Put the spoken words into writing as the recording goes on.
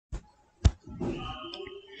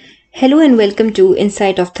Hello and welcome to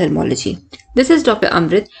Insight of Ophthalmology. This is Dr.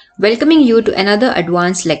 Amrit welcoming you to another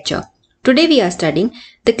advanced lecture. Today we are studying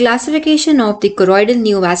the classification of the choroidal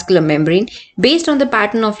neovascular membrane based on the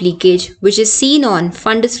pattern of leakage which is seen on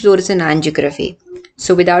fundus fluorescin angiography.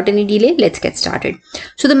 So without any delay, let's get started.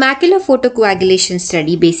 So the macular photocoagulation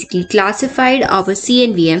study basically classified our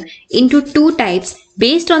CNVM into two types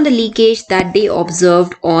based on the leakage that they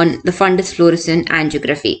observed on the fundus fluorescin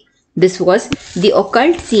angiography. This was the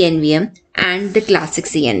Occult CNVM and the Classic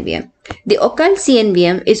CNVM. The Occult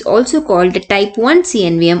CNVM is also called the Type 1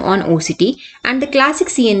 CNVM on OCT, and the Classic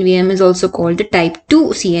CNVM is also called the Type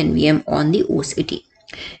 2 CNVM on the OCT.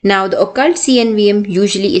 Now, the Occult CNVM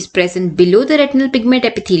usually is present below the retinal pigment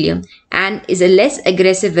epithelium and is a less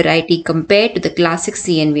aggressive variety compared to the Classic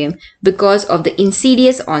CNVM because of the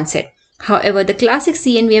insidious onset. However, the Classic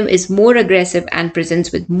CNVM is more aggressive and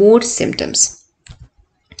presents with more symptoms.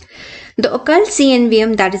 The Occult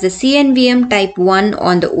CNVM, that is the CNVM type 1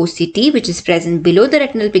 on the OCT, which is present below the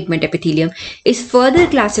retinal pigment epithelium, is further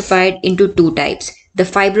classified into two types, the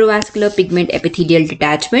fibrovascular pigment epithelial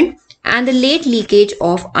detachment and the late leakage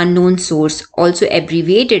of unknown source, also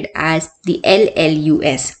abbreviated as the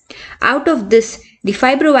LLUS. Out of this, the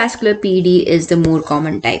fibrovascular PED is the more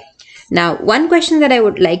common type. Now, one question that I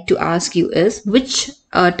would like to ask you is, which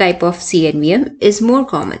type of CNVM is more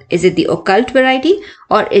common? Is it the occult variety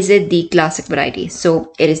or is it the classic variety?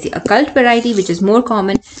 So it is the occult variety which is more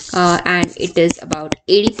common and it is about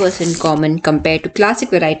 80% common compared to classic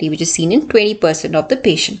variety which is seen in 20% of the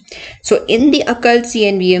patient. So in the occult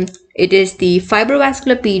CNVM, it is the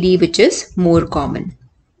fibrovascular PD which is more common.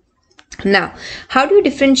 Now, how do you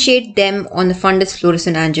differentiate them on the fundus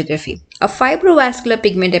fluorescin angiography? A fibrovascular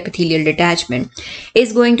pigment epithelial detachment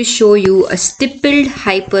is going to show you a stippled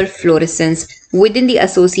hyperfluorescence within the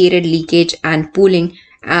associated leakage and pooling,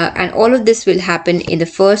 and all of this will happen in the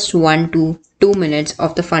first 1 to 2 minutes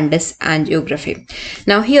of the fundus angiography.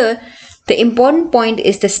 Now here, the important point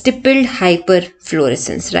is the stippled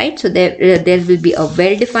hyperfluorescence, right? So there will be a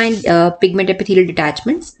well-defined pigment epithelial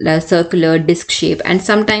detachment, circular disc shape, and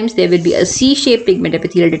sometimes there will be a C-shaped pigment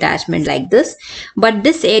epithelial detachment like this. But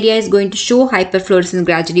this area is going to show hyperfluorescence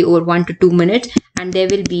gradually over 1 to 2 minutes, and there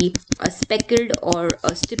will be a speckled or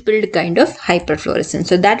a stippled kind of hyperfluorescence.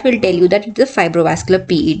 So that will tell you that it's a fibrovascular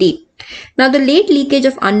PED. Now, the late leakage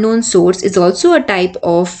of unknown source is also a type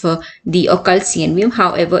of the occult CNVM.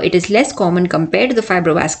 However, it is less common compared to the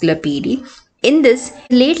fibrovascular PED. In this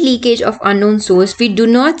late leakage of unknown source, we do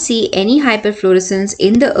not see any hyperfluorescence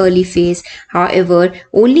in the early phase. However,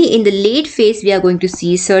 only in the late phase, we are going to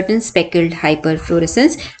see certain speckled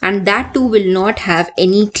hyperfluorescence, and that too will not have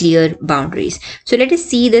any clear boundaries. So let us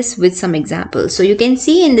see this with some examples. So you can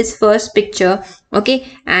see in this first picture, okay,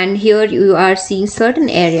 and here you are seeing certain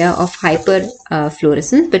area of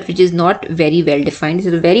hyperfluorescence, but which is not very well defined. It's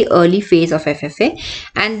a very early phase of FFA.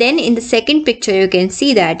 And then in the second picture, you can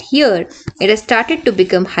see that here it has started to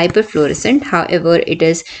become hyperfluorescent. However,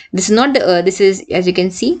 this is, as you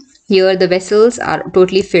can see here, the vessels are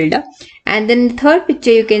totally filled up. And then the third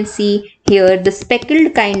picture, you can see here the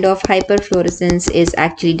speckled kind of hyperfluorescence is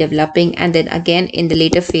actually developing, and then again in the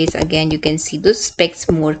later phase, again you can see those specks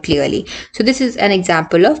more clearly. So this is an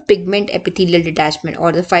example of pigment epithelial detachment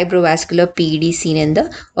or the fibrovascular PED seen in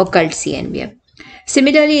the occult CNVM.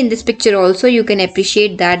 Similarly, in this picture also you can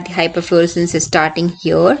appreciate that the hyperfluorescence is starting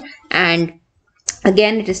here, and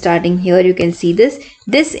again it is starting here. You can see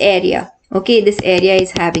this area. Okay, this area is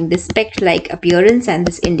having this speck-like appearance, and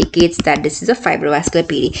this indicates that this is a fibrovascular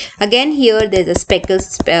PED. Again, here there's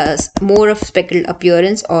a more of speckled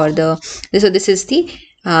appearance, or this is the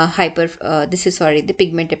the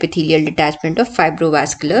pigment epithelial detachment of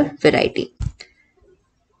fibrovascular variety.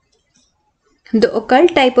 The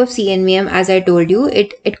occult type of CNVM, as I told you,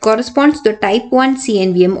 it corresponds to the type 1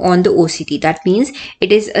 CNVM on the OCT. That means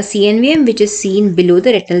it is a CNVM which is seen below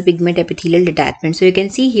the retinal pigment epithelial detachment. So you can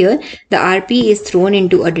see here the RP is thrown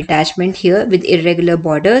into a detachment here with irregular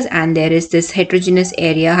borders, and there is this heterogeneous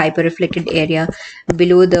area, hyperreflected area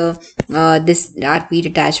below the this RP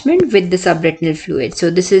detachment with the subretinal fluid. So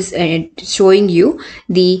this is showing you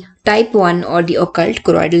the type 1 or the occult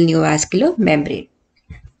choroidal neovascular membrane.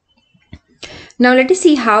 Now let us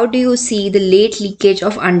see how do you see the late leakage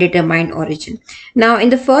of undetermined origin. Now in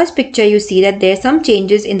the first picture you see that there are some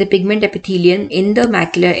changes in the pigment epithelium in the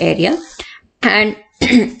macular area, and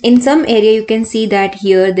in some area you can see that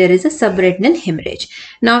here there is a subretinal hemorrhage.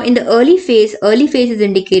 Now in the early phase is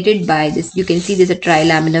indicated by this. You can see there's a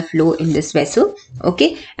trilaminar flow in this vessel,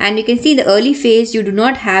 okay, and you can see the early phase you do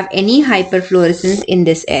not have any hyperfluorescence in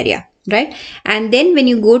this area. right? And then when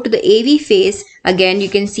you go to the AV phase, again you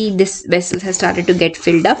can see this vessel has started to get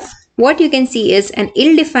filled up, what you can see is an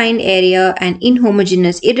ill-defined area and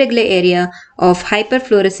inhomogeneous irregular area of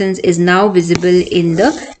hyperfluorescence is now visible in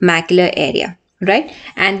the macular area, right?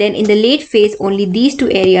 And then in the late phase, only these two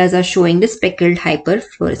areas are showing the speckled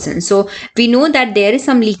hyperfluorescence. So we know that there is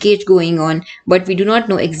some leakage going on, but we do not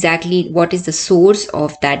know exactly what is the source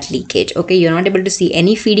of that leakage. Okay, you're not able to see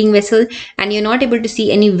any feeding vessel, and you're not able to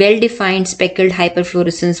see any well-defined speckled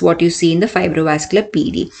hyperfluorescence, what you see in the fibrovascular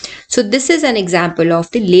PD. So this is an example of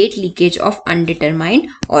the late leakage of undetermined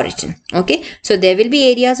origin. Okay, so there will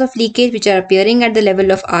be areas of leakage which are appearing at the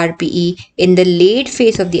level of RPE in the late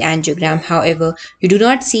phase of the angiogram. However, you do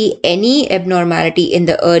not see any abnormality in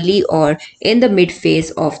the early or in the mid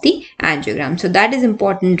phase of the angiogram. So that is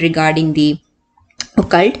important regarding the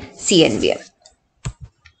occult CNVM.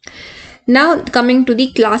 Now coming to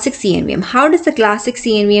the classic CNVM. How does the classic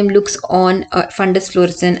CNVM looks on fundus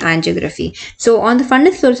fluorescent angiography? So on the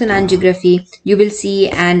fundus fluorescent angiography, you will see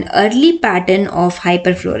an early pattern of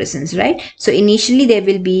hyperfluorescence, right? So initially there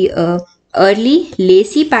will be a early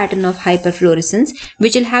lacy pattern of hyperfluorescence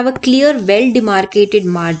which will have a clear well demarcated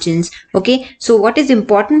margins. Okay, so what is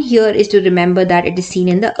important here is to remember that it is seen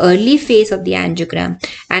in the early phase of the angiogram,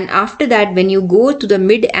 and after that when you go to the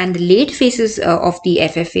mid and the late phases of the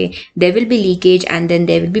FFA, there will be leakage and then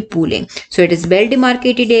there will be pooling. So it is well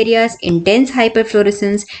demarcated areas, intense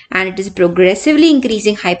hyperfluorescence, and it is progressively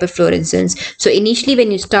increasing hyperfluorescence. So initially when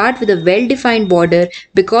you start with a well defined border,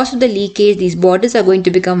 because of the leakage these borders are going to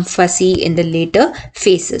become fuzzy in the later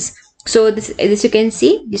phases. So this you can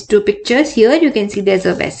see these two pictures here. You can see there's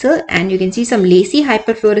a vessel and you can see some lacy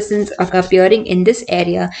hyperfluorescence appearing in this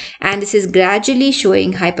area, and this is gradually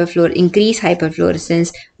showing increased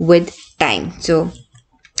hyperfluorescence with time. So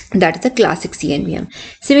that is the classic CNVM.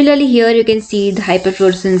 Similarly, here you can see the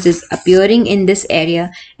hyperfluorescence is appearing in this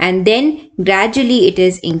area, and then gradually it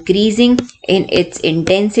is increasing in its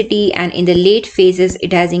intensity, and in the late phases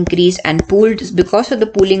it has increased and pooled. Because of the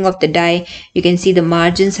pooling of the dye, you can see the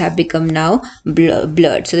margins have become now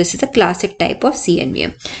blurred. So this is a classic type of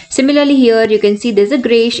CNVM. Similarly, here you can see there's a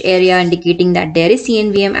grayish area indicating that there is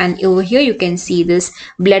CNVM, and over here you can see this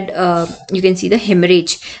blood, you can see the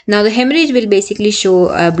hemorrhage. Now the hemorrhage will basically show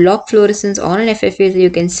block fluorescence on an FFA. So you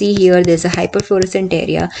can see here there's a hyperfluorescent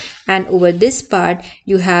area, and over this part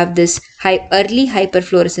you have this early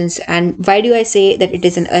hyperfluorescence. And why do I say that it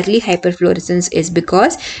is an early hyperfluorescence is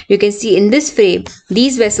because you can see in this frame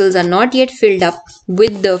these vessels are not yet filled up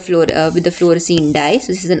with the fluorescein dye.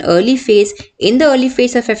 So this is an early phase. In the early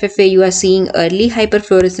phase of FFA you are seeing early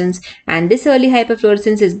hyperfluorescence, and this early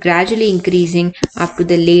hyperfluorescence is gradually increasing up to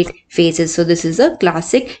the late phases. So this is a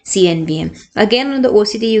classic CNVM. Again on the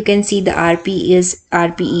OCT you can see the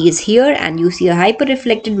RPE is here, and you see a hyper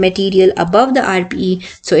reflected material above the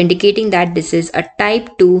RPE, so indicating that this is a type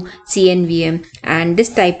 2 CNVM, and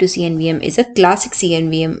this type 2 CNVM is a classic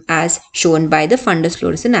CNVM as shown by the fundus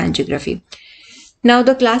fluorescent angiography. Now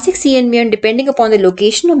the classic CNVM, depending upon the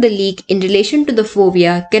location of the leak in relation to the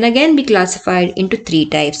fovea, can again be classified into three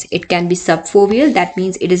types. It can be subfoveal, that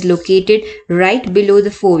means it is located right below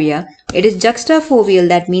the fovea. It is juxtafoveal,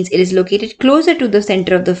 that means it is located closer to the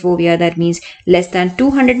center of the fovea, that means less than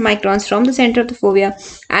 200 microns from the center of the fovea.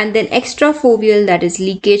 And then extrafoveal, that is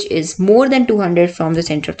leakage is more than 200 from the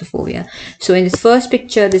center of the fovea. So in this first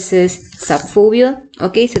picture, this is subfoveal.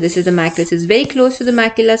 Okay, so this is the macula. This is very close to the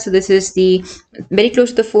macula. So this is the very close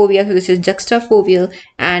to the fovea. So this is juxtafoveal,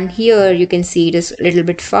 and here you can see it is a little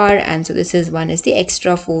bit far, and so this is one is the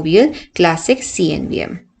extrafoveal classic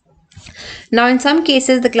CNVM. Now in some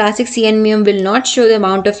cases the classic CNVM will not show the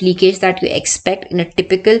amount of leakage that you expect in a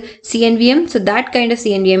typical CNVM. So that kind of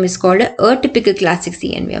CNVM is called a atypical classic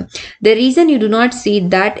CNVM. The reason you do not see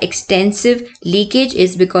that extensive leakage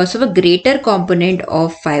is because of a greater component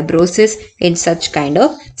of fibrosis in such kind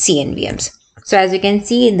of CNVMs. So as you can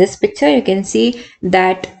see in this picture, you can see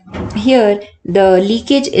that here the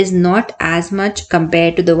leakage is not as much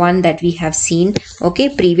compared to the one that we have seen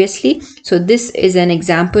previously. So this is an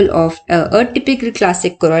example of a typical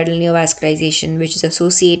classic choroidal neovascularization which is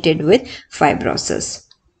associated with fibrosis.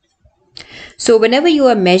 So whenever you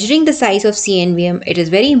are measuring the size of CNVM, it is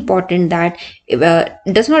very important that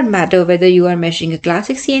it does not matter whether you are measuring a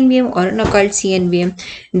classic CNVM or an occult CNVM.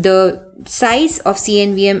 The size of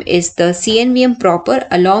CNVM is the CNVM proper.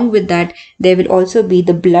 Along with that, there will also be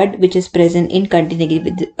the blood which is present in continuity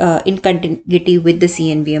with the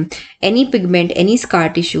CNVM. Any pigment, any scar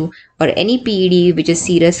tissue, or any PED which is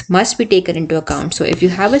serous must be taken into account. So if you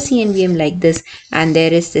have a CNVM like this and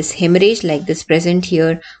there is this hemorrhage like this present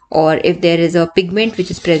here, or if there is a pigment which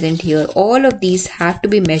is present here, all of these have to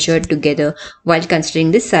be measured together while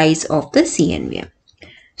considering the size of the CNVM.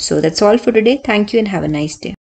 So that's all for today. Thank you and have a nice day.